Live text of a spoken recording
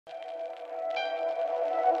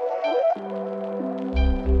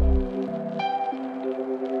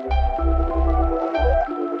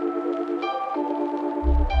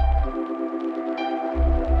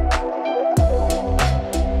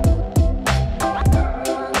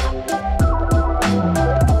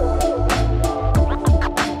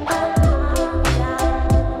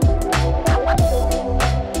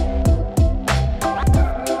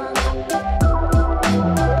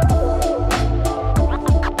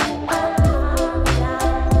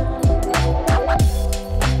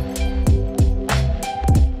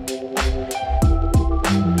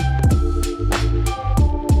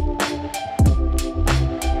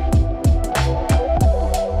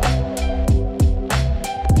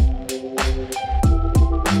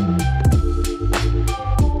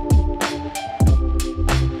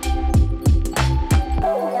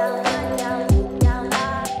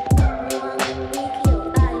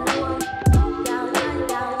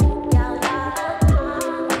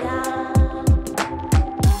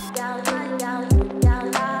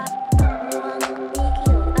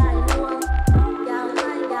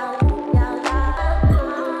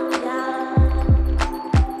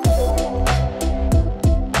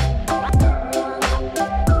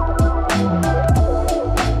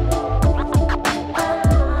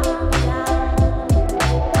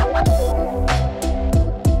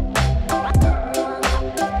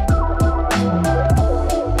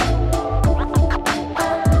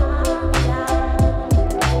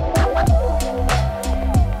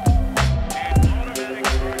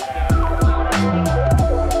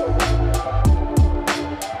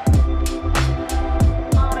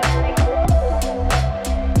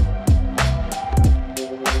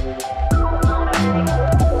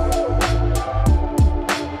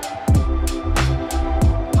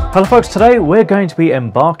Hello folks, today we're going to be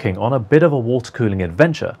embarking on a bit of a water cooling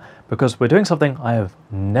adventure because we're doing something I have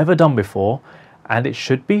never done before, and it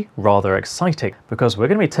should be rather exciting because we're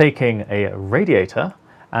going to be taking a radiator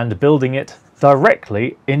and building it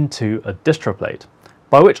directly into a distro plate.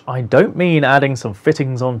 By which I don't mean adding some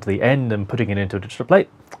fittings onto the end and putting it into a distro plate.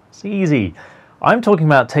 It's easy. I'm talking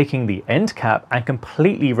about taking the end cap and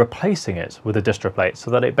completely replacing it with a distro plate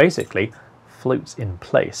so that it basically floats in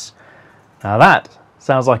place. Now that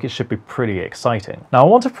sounds like it should be pretty exciting. Now I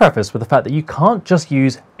want to preface with the fact that you can't just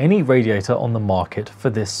use any radiator on the market for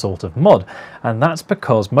this sort of mod, and that's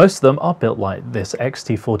because most of them are built like this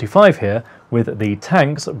XT45 here with the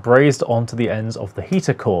tanks brazed onto the ends of the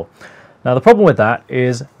heater core. Now the problem with that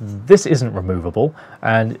is this isn't removable,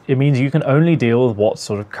 and it means you can only deal with what's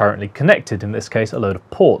sort of currently connected, in this case a load of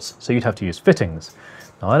ports, so you'd have to use fittings.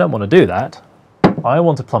 Now I don't want to do that. I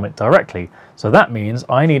want to plumb it directly, so that means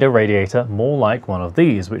I need a radiator more like one of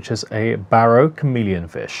these, which is a Barrow chameleon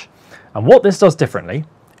fish. And what this does differently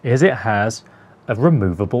is it has a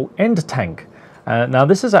removable end tank. Now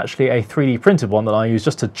this is actually a 3D printed one that I use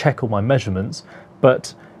just to check all my measurements,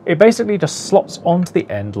 but it basically just slots onto the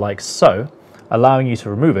end like so, allowing you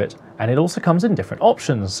to remove it, and it also comes in different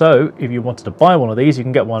options. So if you wanted to buy one of these, you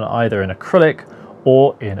can get one either in acrylic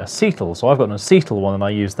or in acetal. So I've got an acetal one and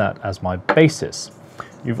I use that as my basis.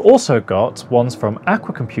 You've also got ones from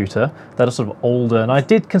AQUACERAS that are sort of older, and I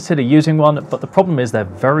did consider using one, but the problem is they're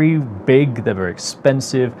very big, they're very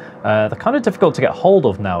expensive, they're kind of difficult to get hold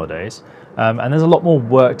of nowadays, and there's a lot more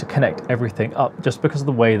work to connect everything up just because of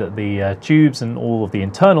the way that the tubes and all of the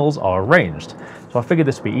internals are arranged. So I figured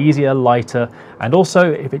this would be easier, lighter, and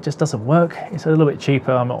also if it just doesn't work, it's a little bit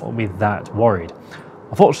cheaper. I'm not going to be that worried.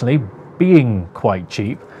 Unfortunately, being quite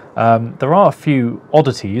cheap, there are a few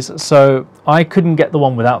oddities, so I couldn't get the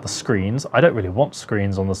one without the screens. I don't really want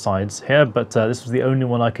screens on the sides here, but this was the only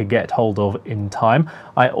one I could get hold of in time.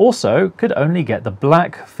 I also could only get the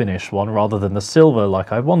black finish one rather than the silver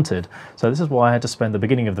like I wanted, so this is why I had to spend the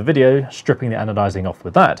beginning of the video stripping the anodizing off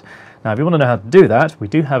with that. Now if you want to know how to do that, we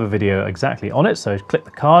do have a video exactly on it, so click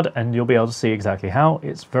the card and you'll be able to see exactly how.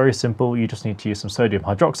 It's very simple. You just need to use some sodium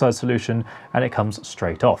hydroxide solution and it comes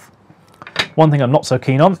straight off. One thing I'm not so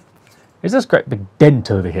keen on is this great big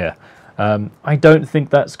dent over here. I don't think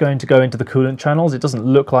that's going to go into the coolant channels. It doesn't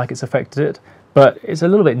look like it's affected it, but it's a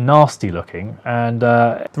little bit nasty looking, and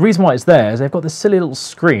the reason why it's there is they've got this silly little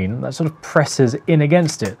screen that sort of presses in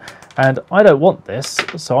against it, and I don't want this,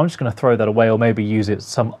 so I'm just going to throw that away or maybe use it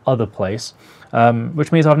some other place,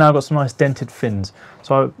 which means I've now got some nice dented fins,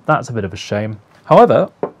 so that's a bit of a shame.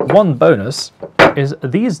 However, one bonus is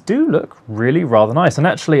these do look really rather nice, and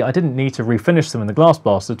actually I didn't need to refinish them in the glass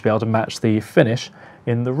blaster to be able to match the finish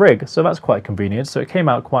in the rig, so that's quite convenient. So it came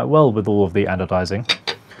out quite well with all of the anodizing.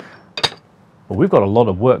 but we've got a lot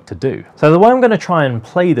of work to do. So the way I'm going to try and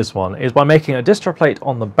play this one is by making a distro plate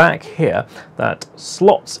on the back here that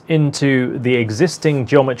slots into the existing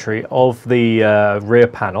geometry of the rear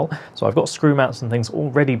panel. So I've got screw mounts and things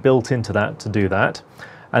already built into that to do that.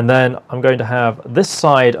 And then I'm going to have this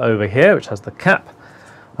side over here, which has the cap.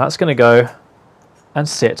 That's going to go and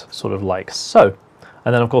sit sort of like so.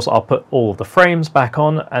 And then of course I'll put all of the frames back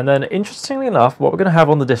on, and then interestingly enough what we're going to have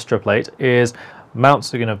on the distro plate is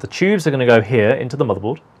mounts. We're going to have the tubes are going to go here into the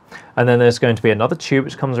motherboard, and then there's going to be another tube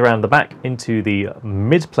which comes around the back into the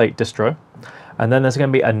mid plate distro, and then there's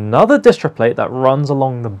going to be another distro plate that runs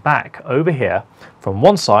along the back over here from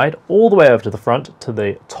one side all the way over to the front to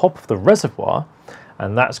the top of the reservoir,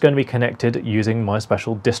 and that's going to be connected using my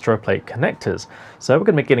special distro plate connectors. So we're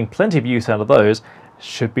going to be getting plenty of use out of those.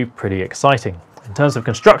 Should be pretty exciting. In terms of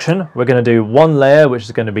construction, we're going to do one layer which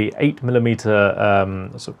is going to be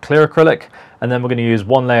 8mm sort of clear acrylic, and then we're going to use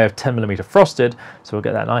one layer of 10mm frosted, so we'll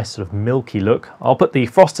get that nice sort of milky look. I'll put the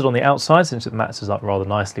frosted on the outside since it matches up rather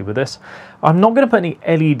nicely with this. I'm not going to put any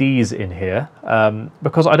LEDs in here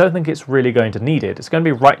because I don't think it's really going to need it. It's going to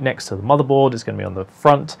be right next to the motherboard, it's going to be on the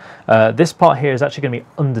front. This part here is actually going to be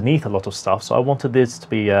underneath a lot of stuff, so I wanted this to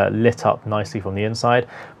be lit up nicely from the inside.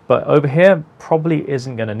 But over here probably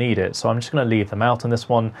isn't going to need it, so I'm just going to leave them out on this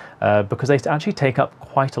one because they actually take up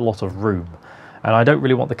quite a lot of room. And I don't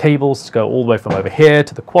really want the cables to go all the way from over here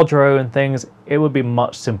to the Quadro and things. It would be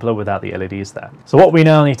much simpler without the LEDs there. So what we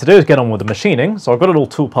now need to do is get on with the machining. So I've got it all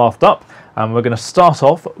toolpathed up, and we're going to start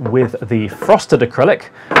off with the frosted acrylic,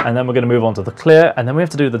 and then we're going to move on to the clear, and then we have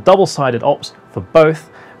to do the double-sided ops for both,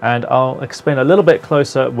 and I'll explain a little bit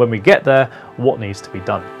closer when we get there what needs to be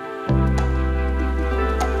done.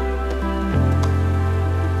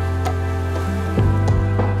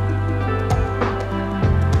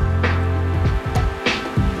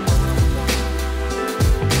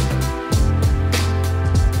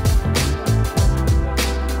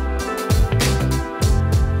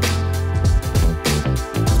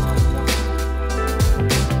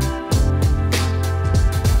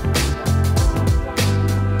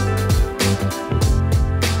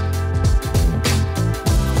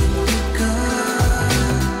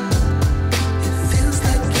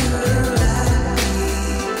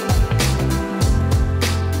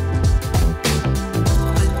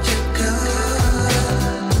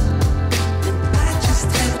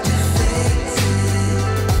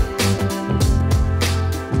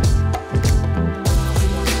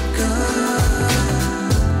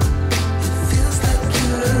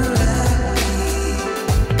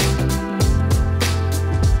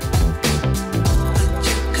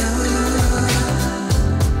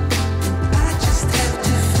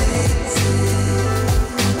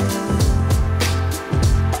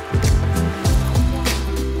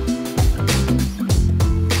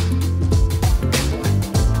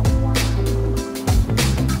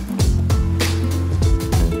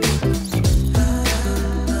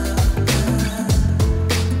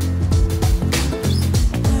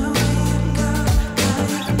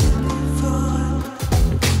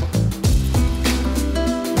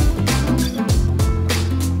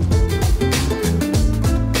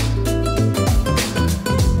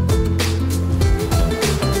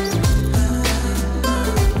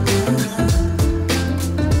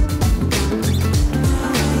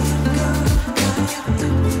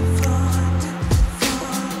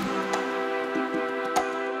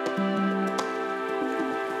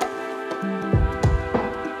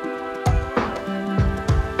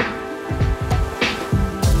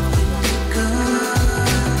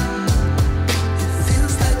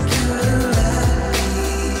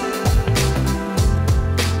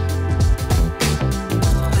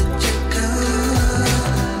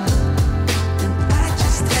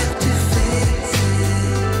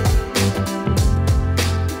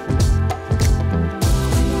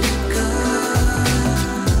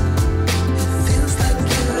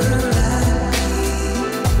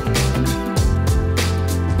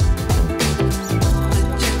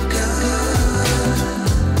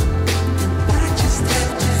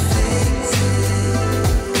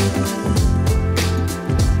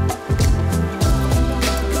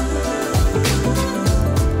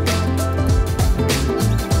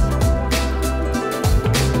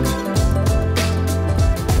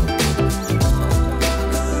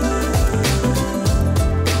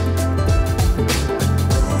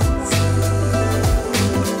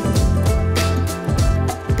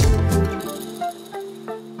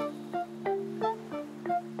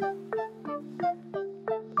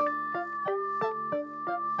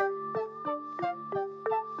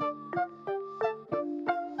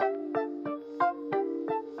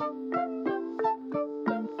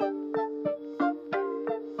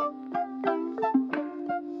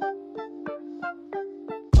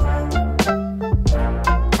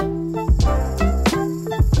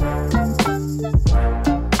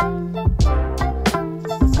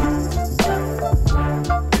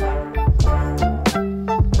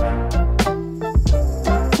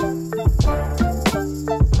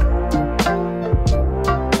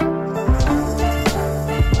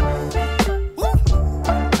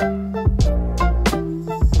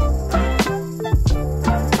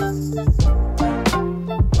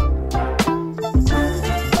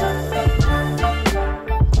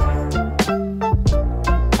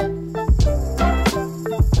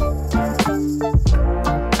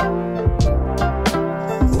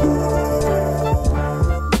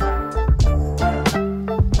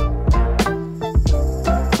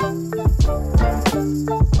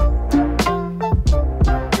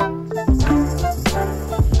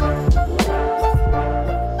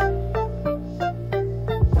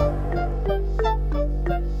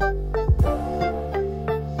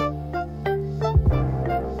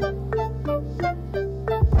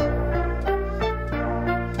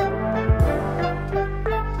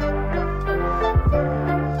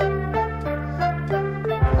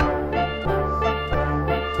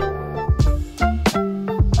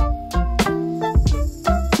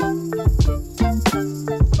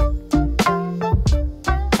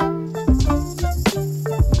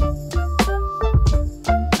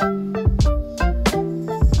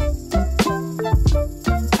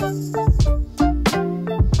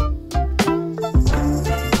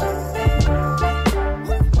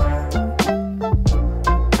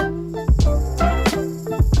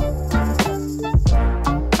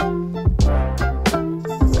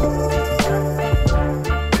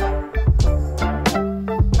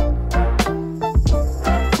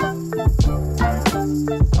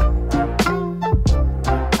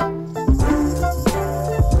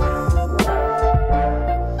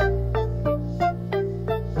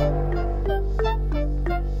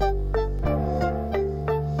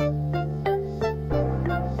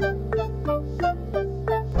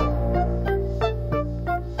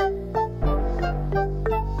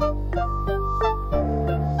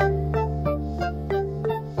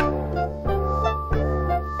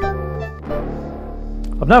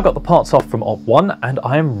 now got the parts off from Op 1 and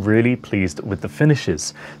I am really pleased with the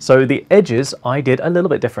finishes. So the edges I did a little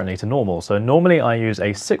bit differently to normal. So normally I use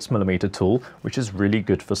a 6mm tool, which is really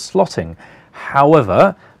good for slotting.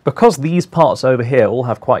 However, because these parts over here all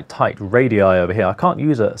have quite tight radii over here, I can't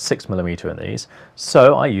use a 6mm in these,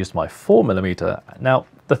 so I used my 4mm. Now,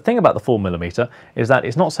 the thing about the 4mm is that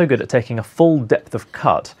it's not so good at taking a full depth of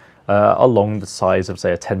cut along the size of,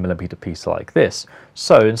 say, a 10mm piece like this.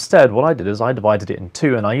 So instead, what I did is I divided it in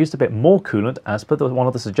two, and I used a bit more coolant as per one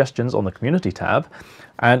of the suggestions on the community tab,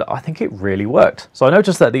 and I think it really worked. So I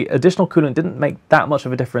noticed that the additional coolant didn't make that much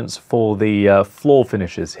of a difference for the floor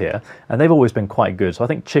finishes here, and they've always been quite good. So I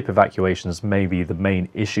think chip evacuations may be the main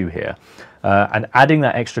issue here. And adding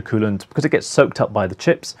that extra coolant, because it gets soaked up by the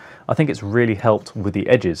chips, I think it's really helped with the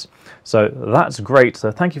edges. So that's great. So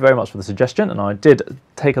thank you very much for the suggestion, and I did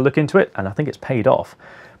take a look into it, and I think it's paid off.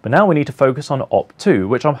 But now we need to focus on Op 2,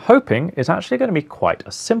 which I'm hoping is actually going to be quite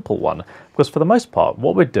a simple one, because for the most part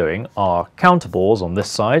what we're doing are counterbores on this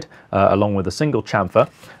side, along with a single chamfer,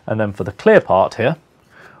 and then for the clear part here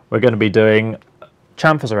we're going to be doing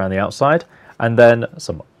chamfers around the outside, and then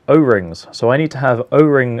some O-rings. So I need to have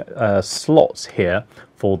O-ring slots here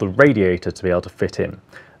for the radiator to be able to fit in.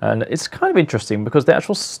 And it's kind of interesting because the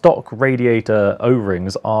actual stock radiator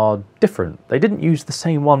O-rings are different. They didn't use the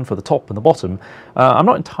same one for the top and the bottom. I'm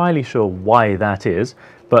not entirely sure why that is,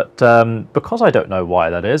 but because I don't know why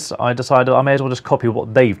that is, I decided I may as well just copy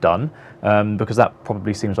what they've done, because that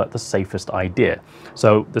probably seems like the safest idea.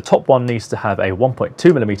 So the top one needs to have a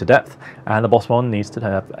 1.2mm depth, and the bottom one needs to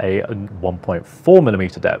have a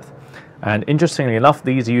 1.4mm depth. And interestingly enough,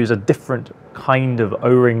 these use a different kind of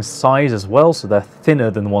O-ring size as well, so they're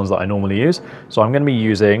thinner than the ones that I normally use. So I'm going to be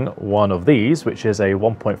using one of these, which is a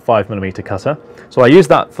 1.5mm cutter. So I use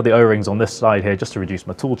that for the O-rings on this side here just to reduce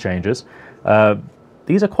my tool changes.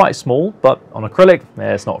 These are quite small, but on acrylic,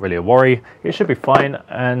 it's not really a worry. It should be fine,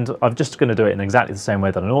 and I'm just going to do it in exactly the same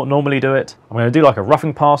way that I normally do it. I'm going to do like a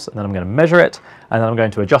roughing pass, and then I'm going to measure it, and then I'm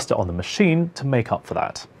going to adjust it on the machine to make up for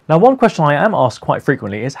that. Now, one question I am asked quite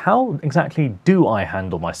frequently is how exactly do I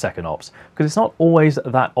handle my second ops? Because it's not always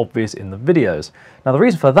that obvious in the videos. Now, the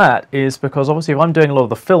reason for that is because obviously if I'm doing a lot of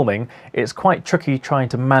the filming, it's quite tricky trying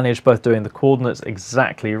to manage both doing the coordinates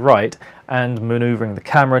exactly right and maneuvering the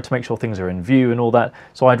camera to make sure things are in view and all that.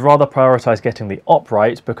 So I'd rather prioritize getting the op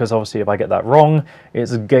right, because obviously if I get that wrong,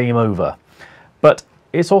 it's game over. But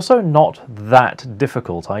it's also not that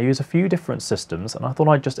difficult. I use a few different systems, and I thought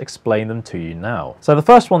I'd just explain them to you now. So the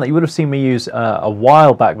first one that you would have seen me use a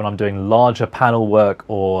while back when I'm doing larger panel work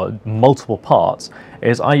or multiple parts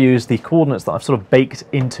is I use the coordinates that I've sort of baked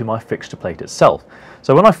into my fixture plate itself.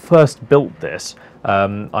 So when I first built this,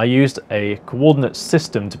 I used a coordinate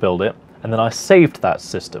system to build it, and then I saved that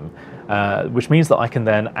system, which means that I can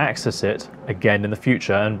then access it again in the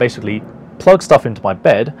future and basically plug stuff into my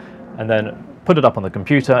bed and then put it up on the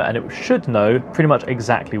computer, and it should know pretty much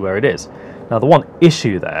exactly where it is. Now, the one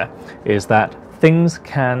issue there is that things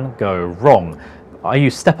can go wrong. I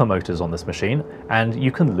use stepper motors on this machine, and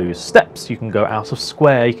you can lose steps, you can go out of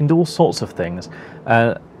square, you can do all sorts of things.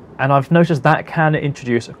 And I've noticed that can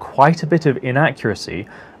introduce quite a bit of inaccuracy,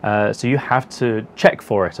 so you have to check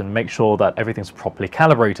for it and make sure that everything's properly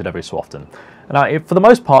calibrated every so often. Now, for the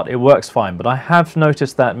most part, it works fine, but I have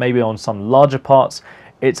noticed that maybe on some larger parts,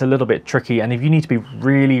 it's a little bit tricky, and if you need to be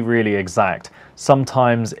really, really exact,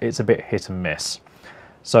 sometimes it's a bit hit and miss.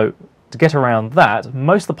 So to get around that,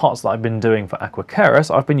 most of the parts that I've been doing for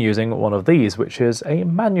AQUACERAS, I've been using one of these, which is a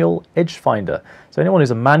manual edge finder. So anyone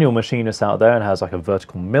who's a manual machinist out there and has like a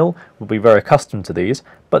vertical mill will be very accustomed to these,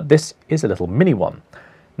 but this is a little mini one.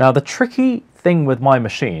 Now, the tricky thing with my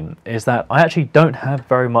machine is that I actually don't have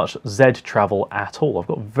very much Z travel at all. I've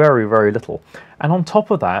got very, very little. And on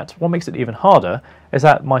top of that, what makes it even harder is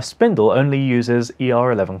that my spindle only uses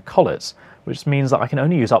ER11 collets, which means that I can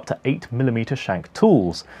only use up to 8mm shank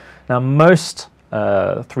tools. Now, most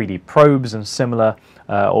 3D probes and similar,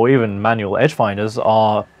 or even manual edge finders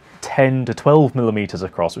are 10 to 12mm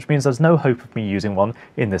across, which means there's no hope of me using one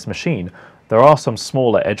in this machine. There are some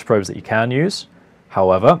smaller edge probes that you can use.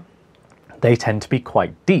 However, they tend to be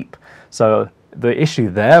quite deep. So the issue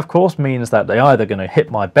there, of course, means that they're either going to hit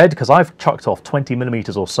my bed, because I've chucked off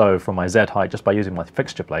 20mm or so from my Z height just by using my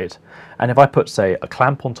fixture plate. And if I put, say, a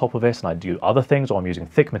clamp on top of it and I do other things, or I'm using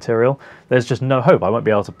thick material, there's just no hope. I won't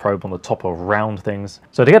be able to probe on the top of round things.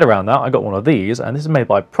 So to get around that, I got one of these, and this is made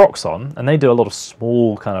by Proxon, and they do a lot of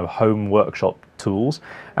small kind of home workshop tools.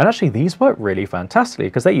 And actually these work really fantastically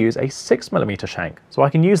because they use a 6mm shank. So I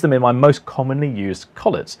can use them in my most commonly used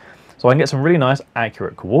collets. So I can get some really nice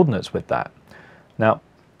accurate coordinates with that. Now,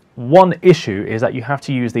 One issue is that you have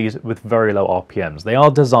to use these with very low RPMs. They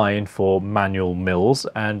are designed for manual mills,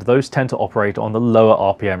 and those tend to operate on the lower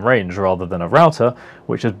RPM range rather than a router,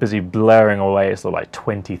 which is busy blaring away at sort of like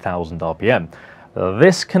 20,000 RPM.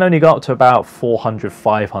 This can only go up to about 400,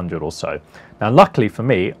 500 or so. Now, luckily for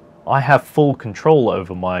me, I have full control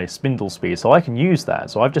over my spindle speed, so I can use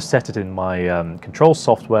that. So I've just set it in my control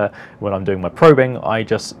software. When I'm doing my probing, I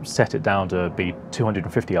just set it down to be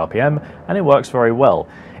 250 RPM, and it works very well.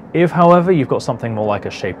 If, however, you've got something more like a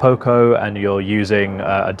Shapeoko and you're using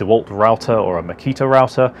a DeWalt router or a Makita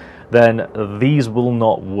router, then these will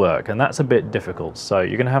not work, and that's a bit difficult. So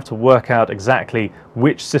you're going to have to work out exactly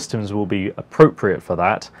which systems will be appropriate for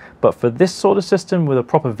that. But for this sort of system with a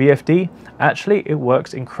proper VFD, actually it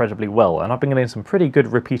works incredibly well, and I've been getting some pretty good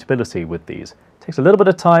repeatability with these. It takes a little bit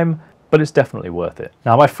of time, but it's definitely worth it.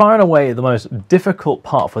 Now, by far and away, the most difficult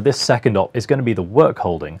part for this second op is going to be the work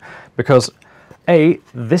holding, because A,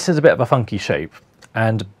 this is a bit of a funky shape,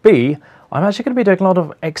 and B, I'm actually going to be doing a lot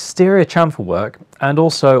of exterior chamfer work, and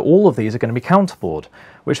also all of these are going to be counterbored,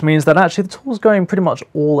 which means that actually the tool's going pretty much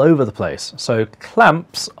all over the place. So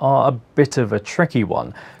clamps are a bit of a tricky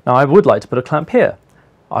one. Now, I would like to put a clamp here.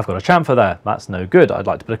 I've got a chamfer there, that's no good. I'd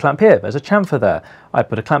like to put a clamp here, there's a chamfer there. I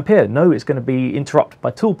put a clamp here, no, it's going to be interrupted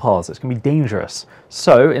by tool paths, it's going to be dangerous.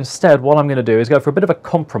 So instead, what I'm going to do is go for a bit of a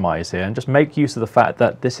compromise here and just make use of the fact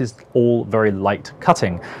that this is all very light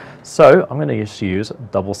cutting. So I'm going to just use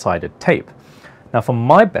double-sided tape. Now for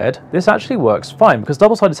my bed, this actually works fine because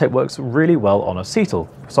double-sided tape works really well on acetal.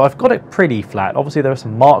 So I've got it pretty flat. Obviously there are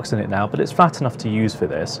some marks in it now, but it's flat enough to use for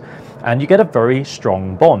this. And you get a very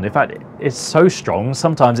strong bond. In fact, it's so strong,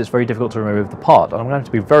 sometimes it's very difficult to remove the part. And I'm going to have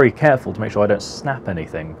to be very careful to make sure I don't snap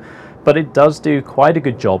anything. But it does do quite a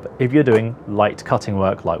good job if you're doing light cutting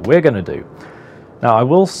work like we're going to do. Now I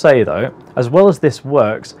will say though, as well as this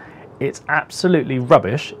works, it's absolutely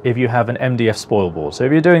rubbish if you have an MDF spoil board. So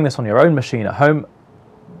if you're doing this on your own machine at home,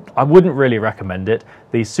 I wouldn't really recommend it.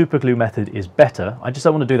 The super glue method is better. I just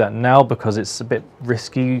don't want to do that now because it's a bit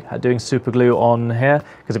risky doing super glue on here,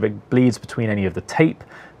 because if it bleeds between any of the tape,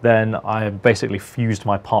 then I basically fused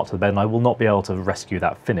my part to the bed and I will not be able to rescue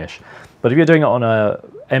that finish. But if you're doing it on a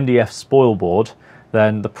MDF spoil board,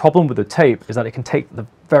 then the problem with the tape is that it can take the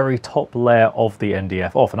very top layer of the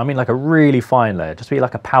MDF off. And I mean like a really fine layer, just be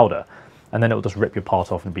like a powder. And then it will just rip your part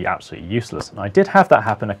off and be absolutely useless. And I did have that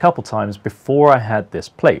happen a couple times before I had this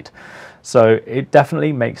plate. So it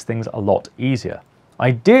definitely makes things a lot easier.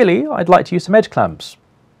 Ideally, I'd like to use some edge clamps,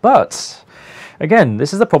 but again,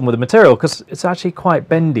 this is the problem with the material because it's actually quite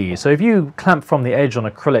bendy. So if you clamp from the edge on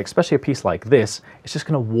acrylic, especially a piece like this, it's just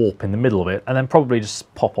going to warp in the middle of it and then probably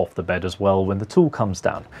just pop off the bed as well when the tool comes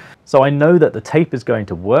down. So I know that the tape is going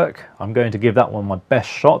to work. I'm going to give that one my best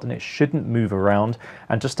shot and it shouldn't move around.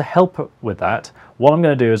 And just to help with that, what I'm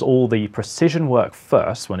going to do is all the precision work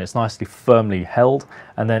first when it's nicely firmly held,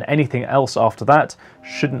 and then anything else after that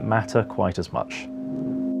shouldn't matter quite as much.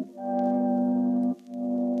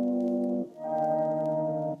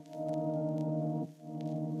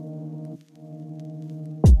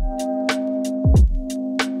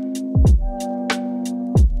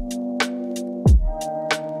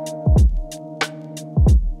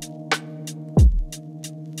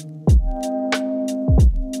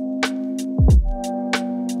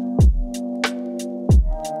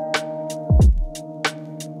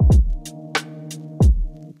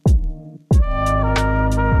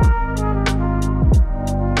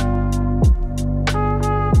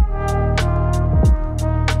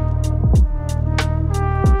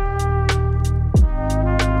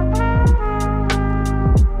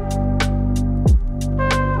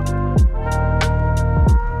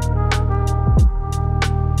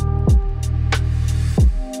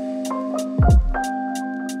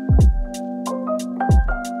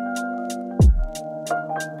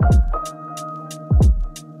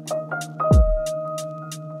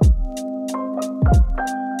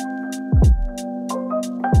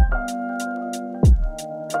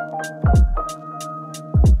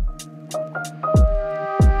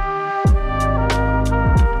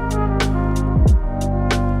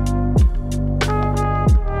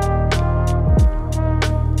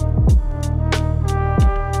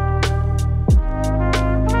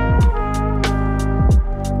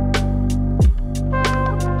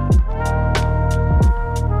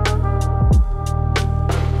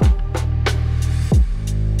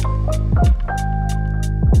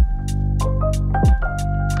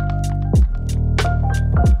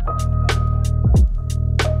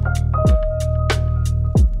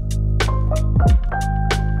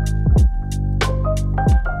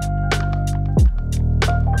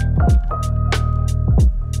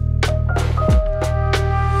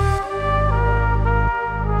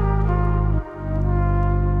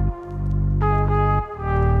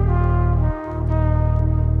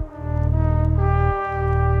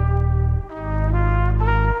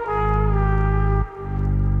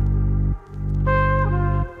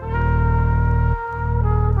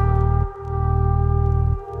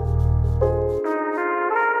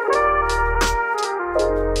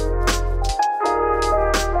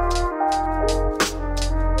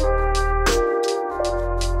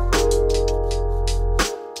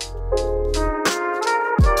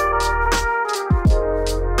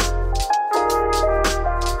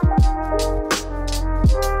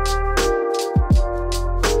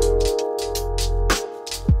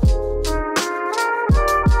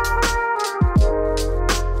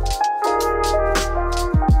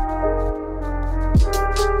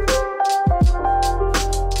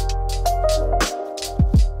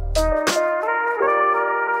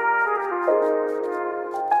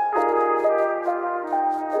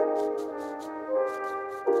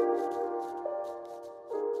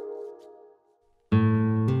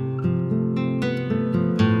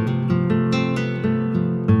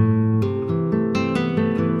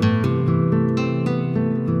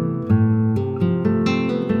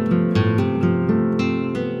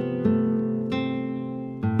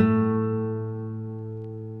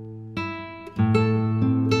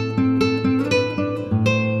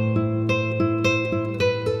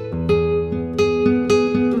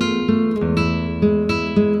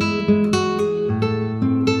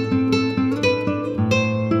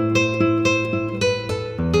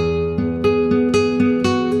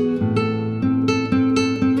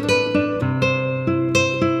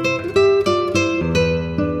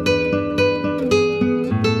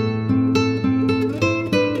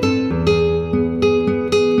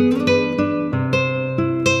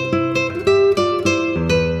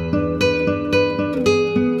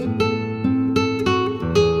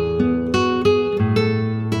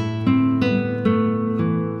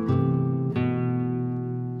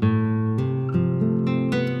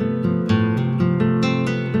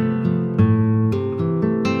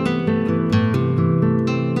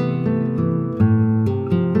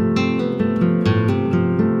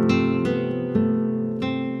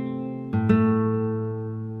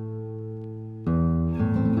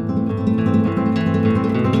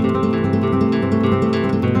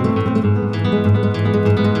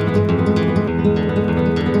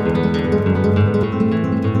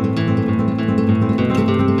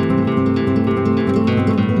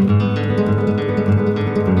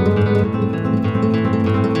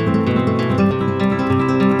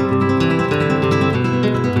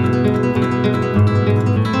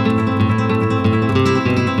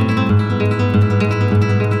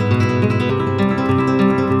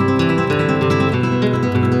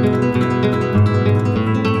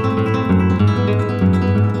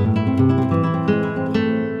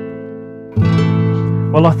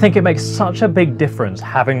 Well, I think it makes such a big difference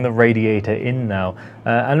having the radiator in now.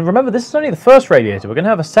 And remember, this is only the first radiator. We're going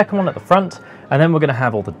to have a second one at the front, and then we're going to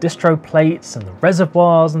have all the distro plates and the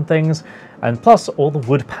reservoirs and things, and plus all the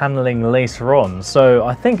wood paneling later on. So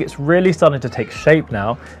I think it's really starting to take shape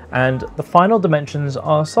now, and the final dimensions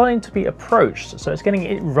are starting to be approached. So it's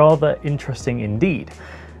getting rather interesting indeed.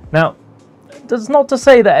 Now, that's not to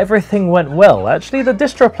say that everything went well. Actually, the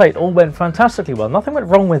distro plate all went fantastically well. Nothing went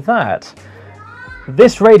wrong with that.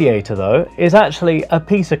 This radiator, though, is actually a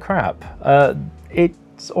piece of crap.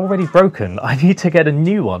 It's already broken. I need to get a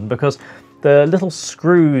new one because the little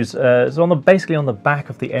screws, it's basically on the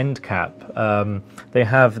back of the end cap. They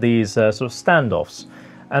have these sort of standoffs,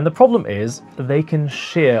 and the problem is they can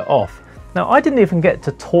shear off. Now, I didn't even get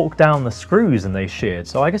to torque down the screws and they sheared,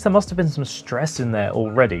 so I guess there must have been some stress in there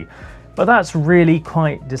already. But that's really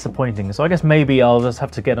quite disappointing. So I guess maybe I'll just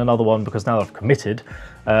have to get another one because now I've committed,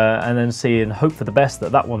 and then see and hope for the best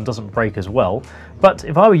that that one doesn't break as well. But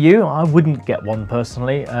if I were you, I wouldn't get one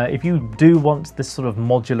personally. If you do want this sort of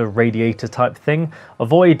modular radiator type thing,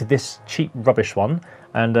 avoid this cheap rubbish one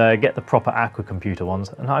and get the proper Aqua computer ones.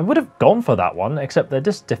 And I would have gone for that one, except they're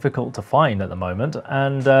just difficult to find at the moment,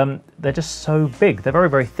 and they're just so big. They're very,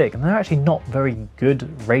 very thick, and they're actually not very good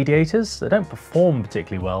radiators. They don't perform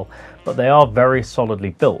particularly well, but they are very solidly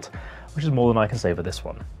built, which is more than I can say for this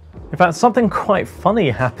one. In fact, something quite funny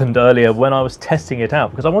happened earlier when I was testing it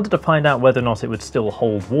out, because I wanted to find out whether or not it would still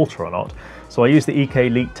hold water or not. So I used the EK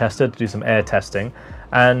leak tester to do some air testing,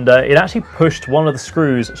 and it actually pushed one of the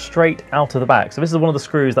screws straight out of the back. So this is one of the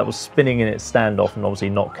screws that was spinning in its standoff and obviously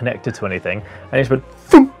not connected to anything, and it just went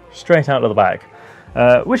thump, straight out of the back.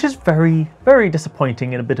 Which is very, very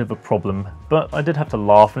disappointing and a bit of a problem, but I did have to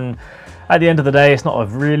laugh, and at the end of the day, it's not a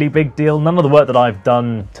really big deal. None of the work that I've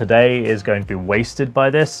done today is going to be wasted by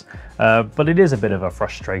this, but it is a bit of a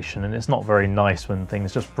frustration, and it's not very nice when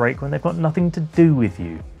things just break when they've got nothing to do with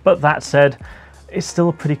you. But that said, it's still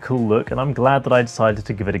a pretty cool look, and I'm glad that I decided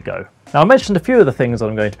to give it a go. Now, I mentioned a few of the things that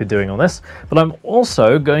I'm going to be doing on this, but I'm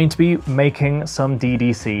also going to be making some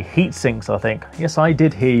DDC heat sinks, I think. Yes, I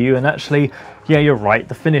did hear you, and actually, yeah, you're right,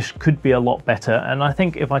 the finish could be a lot better, and I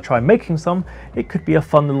think if I try making some, it could be a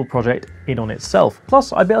fun little project in on itself.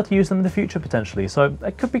 Plus, I'd be able to use them in the future potentially, so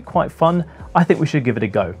it could be quite fun. I think we should give it a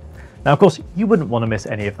go. Now, of course, you wouldn't want to miss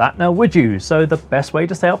any of that, now would you? So the best way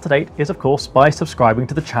to stay up to date is, of course, by subscribing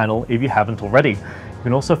to the channel if you haven't already. You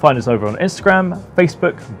can also find us over on Instagram,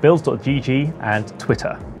 Facebook, builds.gg, and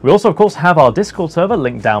Twitter. We also, of course, have our Discord server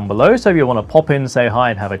linked down below, so if you want to pop in, say hi,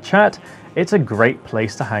 and have a chat, it's a great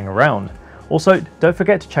place to hang around. Also, don't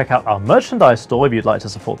forget to check out our merchandise store if you'd like to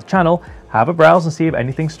support the channel. Have a browse and see if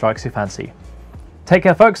anything strikes your fancy. Take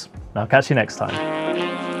care, folks, and I'll catch you next time.